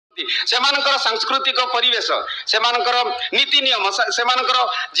सेमानकर सांस्कृतिक परिवेश सेमानकर नीति नियम सेमानकर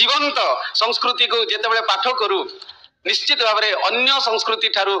जीवंत संस्कृति को जेतेबेले पाठ करू निश्चित भाव में अन्य संस्कृति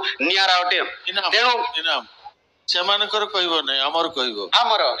ठारू नियारा अटे तेणु सेमानकर कहबो नै हमर कहबो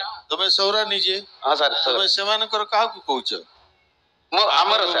हमर तमे सौरा निजे हां सर तमे सेमानकर काहा को कहउछ मो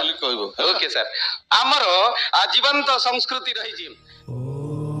हमर सर कहबो ओके सर हमर जीवंत संस्कृति रही छी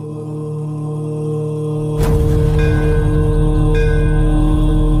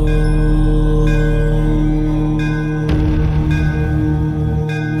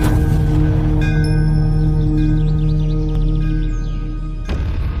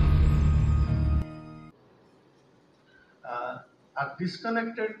are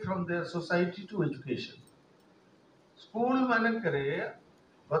disconnected from their society to education. School माने करे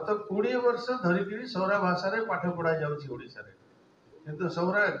गत 20 वर्ष धरिकी सौरा भाषा रे पाठ पढ़ा जाउची ओडिसा रे किंतु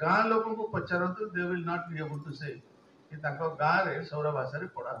सौरा गाँ लोगों को पचारंतु they will not be able to से कि ताको गाँ रे सौरा भाषा रे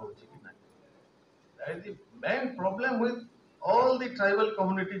पढ़ा होची कि नाही. That is the main problem with all the tribal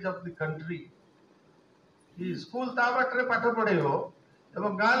communities of the country कि स्कूल ता बाटरे पाठ पढ़ेबो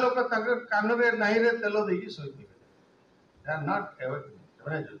एवं गाँ लोक ताके कान रे नाही रे तेल देकी सोइथिबे. They are not ever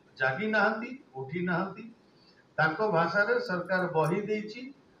जागी नहांती उठी नहांती ताको भाषा रे सरकार बही देची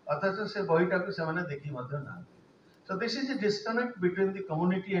अथच से बहीटा को से माने देखि मध्य ना. So this is a disconnect between the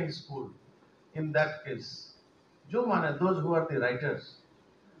community and school. In that case जो माने those who are the writers,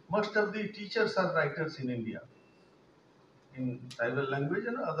 most of the teachers are writers in India in tribal language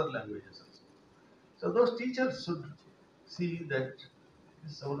and other languages also. So those teachers should see that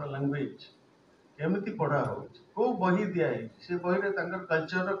this our language केमिति पढ़ा हो को बही दिया है से बही रे तंगर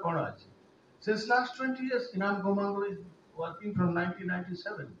कल्चर रो कोन अछि. Since last 20 years Inam Gomango is working from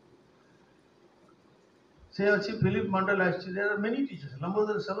 1997 से अछि Philip Mandal अछि. There are many teachers.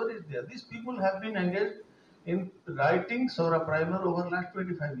 Lambodar Savara is there. These people have been engaged in writing Sora primer over last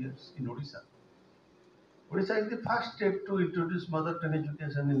 25 years in Odisha. Odisha is the first state to introduce mother tongue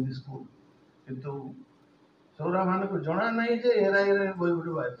education in the school. किंतु सौरा मान को जणा नहीं जे era era बही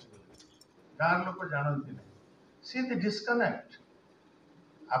गुडी बात गाँ लोक जानती नहीं. सी द डिस्कनेक्ट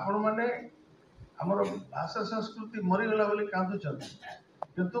आपण माने हमर भाषा संस्कृति मरीगला बोली कांदुचन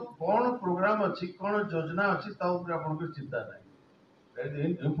किंतु कौन प्रोग्राम अच्छी कौन योजना अच्छी ता ऊपर आपण को चिंता नहीं. That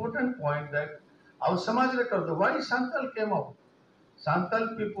is important point that आउ समाज रे कर दो. Why Santal came up. Santal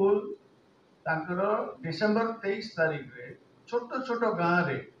people तांकर डिसेंबर 23 तारीख रे छोटो छोटो गाँ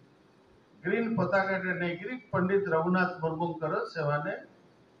रे ग्रीन पताका रे नहीं पंडित रघुनाथ मुर्मू कर से माने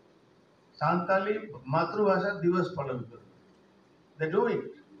सांताली मातृभाषा दिवस पालन कर. दे डू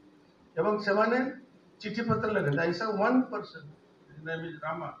इट एवं से माने चिट्ठी पत्र लिखे. I saw one person his name is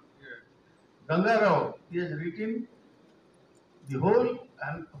Rama Gangarao. He has written the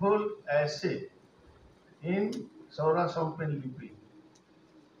whole एसे इन सौरा सोम्पेन लिपि.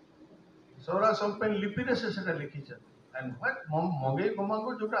 सौरा सोम्पेन लिपि रे से सेटा लिखि छ. एंड व्हाट मगे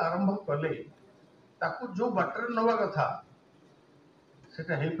गोमांगो जोटा आरंभ कले ताकू जो बाटर नवा कथा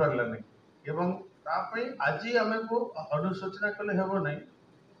सेटा हे परला नहीं एवं तापई आजी हमें को अनुसूचना कले हेबो नहीं.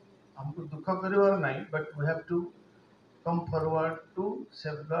 हमको दुख करिवार नहीं. But we have to come forward to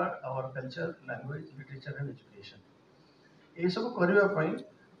safeguard our culture language literature and education. ए सब करिवा पई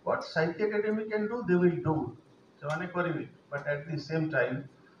व्हाट साहित्य academy can do they will do. से माने करिवे. But at the same time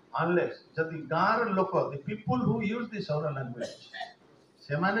unless जदि गार लोक the people who use the Saura language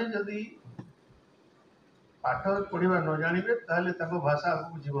से माने जदि पाठ पढ़िबा न जानिबे ताले ताको भाषा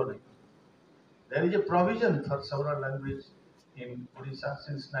आगु जीव नहीं. There is a provision for Savara language in Odisha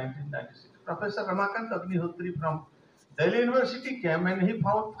since 1996. Professor Ramakant Agnihotri from Delhi University came and he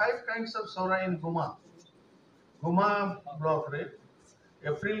found 5 kinds of Savara in Guma. Guma block re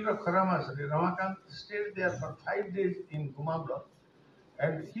April ro khara mas re Ramakant stayed there for 5 days in Guma block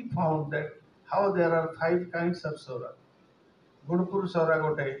and he found that how there are 5 kinds of Savara. Gunpur Savara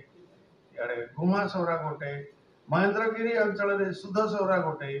gote yade Guma Savara gote Mahendragiri अंचल रे सुध Savara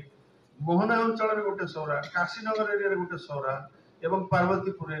gote Mohana अंचल रे गोटे सौरा Kashinagar area रे गोटे सौरा एवं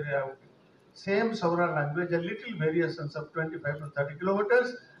Parvatipur area same Saura language little variations of 25 to 30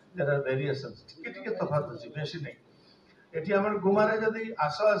 kilometres. There are variations टिके तफात अछि बेसी नहीं. एठी हमर गुमारे जदी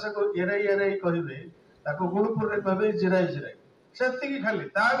आसो आसो को एराई एराई कहिबे ताको गुणपुर रे कहबे जिराई जिराई सेति की खाली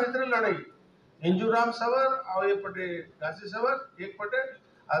ता भीतर लड़ाई इंजुराम सवर आ ए पटे गासी सवर एक पटे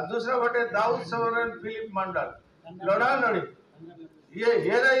आ दूसरा पटे दाऊद सवर एंड फिलिप मंडल लड़ा लड़ी. ये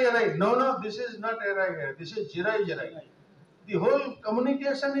एराई no this is not एराई this is जिराई जिराई. the whole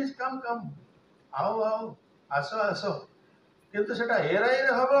communication is come आओ आसो आसो किंतु सेटा एराई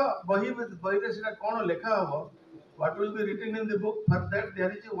रे हबो बही रे सेटा कोन लेखा हबो. what will be written in the book. For that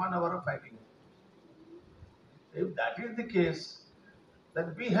there is a 1 hour of fighting. If that is the case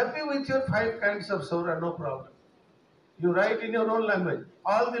that be happy with your 5 kinds of Sora, no problem. You write in your own language.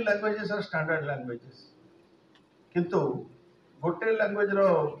 All the languages are standard languages. किंतु गोटे language रो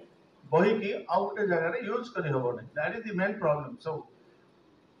बही की आउ गोटे जगह रे use करी होबो नै. That is the main problem. So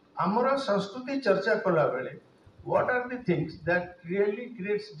amara संस्कृति चर्चा कला बेले what are the things that really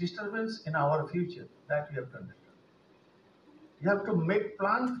creates disturbance in our future that you have to understand. You have to make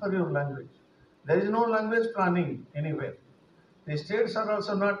plan for your language. There is no language planning anywhere. The states are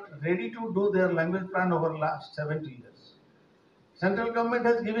also not ready to do their language plan over last 70 years. Central government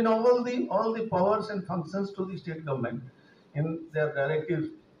has given all the powers and functions to the state government in their directive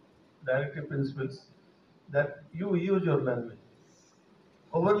principles that you use your language.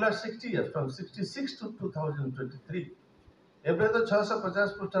 Over last 60 years, from 66 to 2023, every the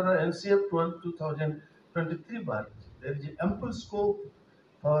 650 prushtar NCF 2023 bar, there is ample scope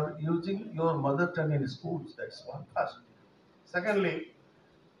for using your mother tongue in schools. That's one first. Secondly,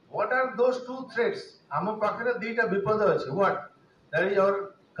 what are those two threats? Amo pakhre dita bipada ache. What? That is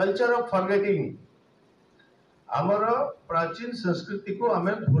our culture of forgetting. Amara prachin sanskriti ko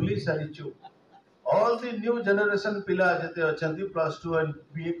ame bhuli sarichu. All the new generation pila jete achanti plus 2 and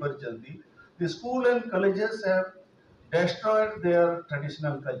BA karchanti. The school and colleges have destroyed their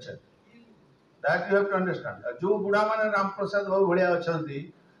traditional culture. That you have to understand. जो बुढ़ा माने राम प्रसाद बाबू भड़िया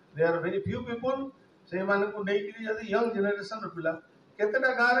अछंती, there are very few people. से माने को नहीं की जदी young generation पिला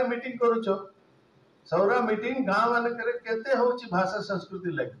केतेटा गाँव रे मीटिंग करूछो. सौरा मीटिंग गाँव माने करे केते होची भाषा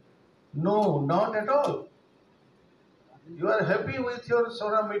संस्कृति लगे. No, not at all. You are happy with your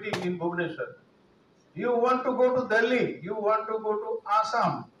Sora meeting in Bhubaneswar. You want to go to Delhi, you want to go to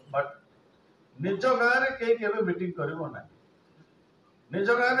Assam, but निज गाँव रे केही केबे मीटिंग करिवो ना. निज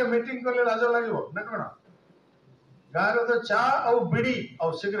गाँव रे मीटिंग कले लाज लागिवो ना कोन. गाँव रे तो चा और बीड़ी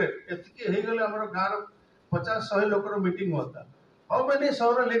और सिगरेट एतिके हे गले हमर गाँव रे 50-100 लोकर मीटिंग होता. How many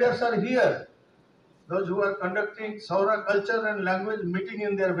Sora leaders are here? Those who are conducting Sora culture and language meeting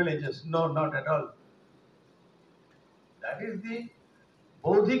in their villages? No, not at all. That is the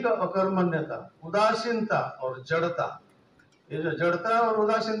बौद्धिक अकर्मण्यता, उदासीनता और जड़ता. ये जो जड़ता और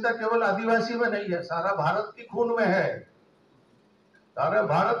उदासीनता केवल आदिवासी में नहीं है, सारा भारत की खून में है. सारा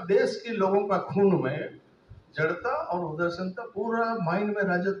भारत देश के लोगों का खून में जड़ता और उदासीनता पूरा माइंड में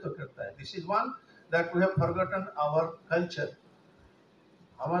राजत्व करता है. This is one that we have forgotten our culture.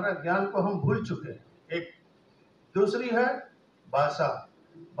 हमारा ज्ञान को हम भूल चुके हैं. एक दूसरी है भाषा.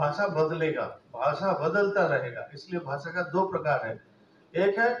 भाषा बदलेगा, भाषा बदलता रहेगा. इसलिए भाषा का 2 प्रकार है.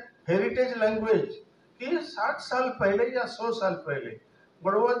 एक है हेरिटेज लैंग्वेज कि 60 साल पहले या 100 साल पहले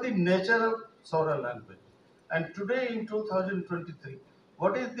what was the nature of Sora language, and today in 2023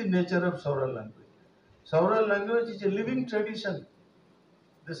 what is the nature of Sora language? Sora language is a living tradition.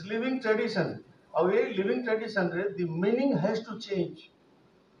 This living tradition, और ये living tradition रे the meaning has to change.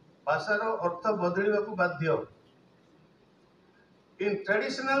 भाषार अर्थ बदलिବାକୁ बाध्य. In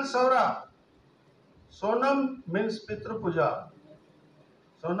traditional Sora, Sonam means Pitru Puja.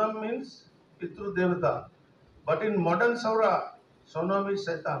 Sonam means Pitru Devata. But in modern Sora, Sonam is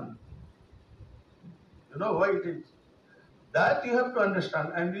Satan. You know why it is? That you have to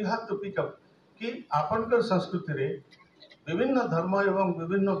understand and you have to pick up कि आपनकर संस्कृति रे विभिन्न धर्म एवं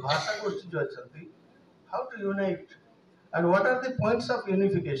विभिन्न भाषा गोष्ठी जो अछंती, how to unite and what are the points of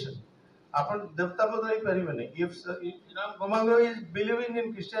unification. अपन देवता बदलाई परिबे नहीं. If Ram Gomango is believing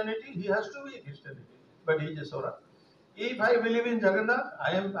in Christianity, he has to be a Christianity, but he is a Sora. If I believe in Jagannath,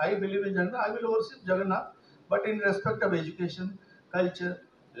 I believe in Jagannath, I will worship Jagannath, but in respect of education, culture,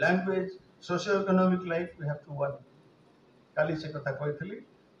 language, socio-economic life, we have to work. काली से कथा कहथली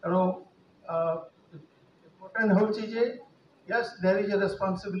तेणु important होची जे yes, there is a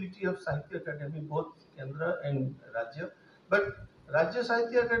responsibility of Sahitya Akademi both Kendra and Rajya, but Rajya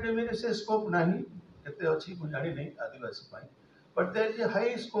Sahitya Akademi रे से scope नहीं केते अछि को जानि नहीं आदिवासी पाई, but there is a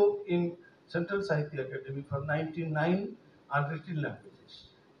high scope in Central Sahitya Akademi for 99 unwritten languages,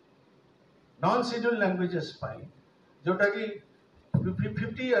 non-scheduled languages पाई, जोटा कि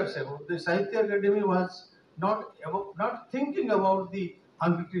 50 years ago the Sahitya Akademi was not thinking about the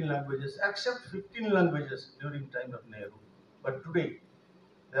unwritten languages except 15 languages during time of Nehru. But today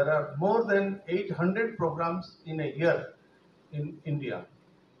there are more than 800 programs in a year in India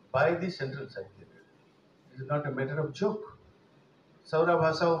by the Central Sahitya Akademi. It is not a matter of joke. सौरा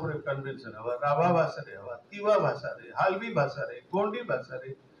भाषा ऊपर convention हवा, राभा भाषा रे हवा, तिवा भाषा रे, हालवी भाषा रे, गोंडी भाषा रे,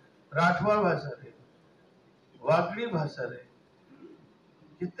 राठवा भाषा रे, वागड़ी भाषा रे,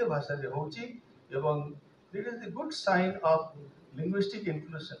 कितने भाषा रे होची एवं it is the good sign of linguistic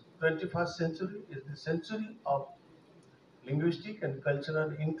inclusion. 21st century is the century of linguistic and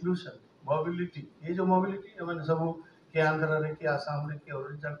cultural inclusion, mobility. ये जो mobility एवं सब कि आंध्र रे कि आसाम रे कि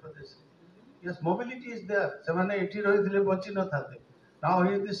Arunachal Pradesh yes mobility is there semane eti rohithile bachi na thate now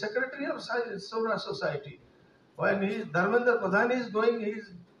he is the secretary of Sora society when he is Dharmendra Pradhan is going he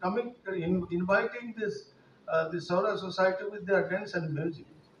is coming inviting this the Sora society with their dance and music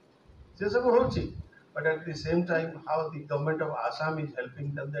se sab hochi but at the same time how the government of Assam is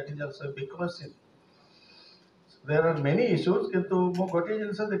helping them that is also a big question. There are many issues किंतु मो गोटे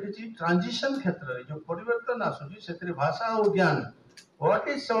जिनस देखिछि transition क्षेत्र रे जो परिवर्तन आसुछि सेतरे भाषा और ज्ञान what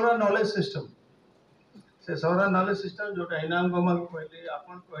is Saura knowledge system से सौरा नॉलेज सिस्टम जोटा इनाम गमा कहले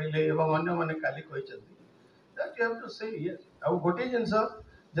आपन कहले एवं अन्य माने काली कहिसथि दैट यू हैव टू से यस आ गोटे जिनस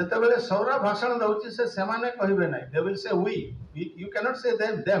जते बेले सौरा भाषण दउछि से सेमाने कहिबे नै they will say we you can not से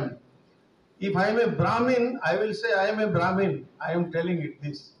them if I am a Brahmin I will say I am a Brahmin I am telling it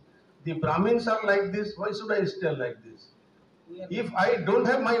this the Brahmins are like this why should I tell like this if I don't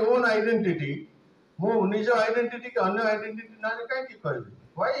have my own identity mo nijo identity ke anyo identity na kai ki कहबे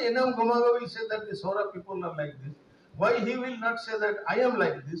why enam gomaga will say that the Sora people are like this why he will not say that I am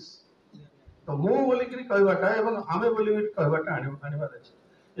like this to mo boli kri कहबाटा एवं आमे बोली कहबाटा आनिबार अछि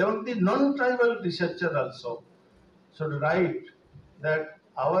एवं the non tribal researcher also should write that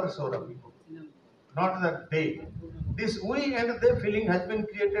our Sora people not that they. This we and they feeling has been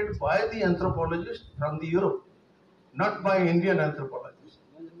created by the anthropologists from the Europe, not by Indian anthropologists.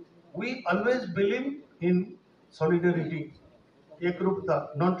 We always believe in solidarity. एकरूपता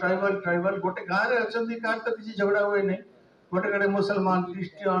non tribal tribal गोटे गाँव रे अछंती car तो किसी झगड़ा हुए नहीं गोटे गड़े मुसलमान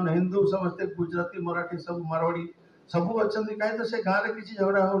क्रिश्चियन हिंदू समस्ते गुजराती मराठी सब मारवाड़ी सब अछंती काहे तो से गाँव रे किसी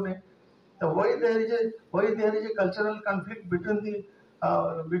झगड़ा हो नहीं तो why there is a cultural conflict between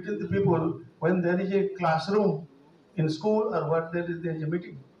the people when there is a classroom in school or what there is a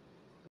meeting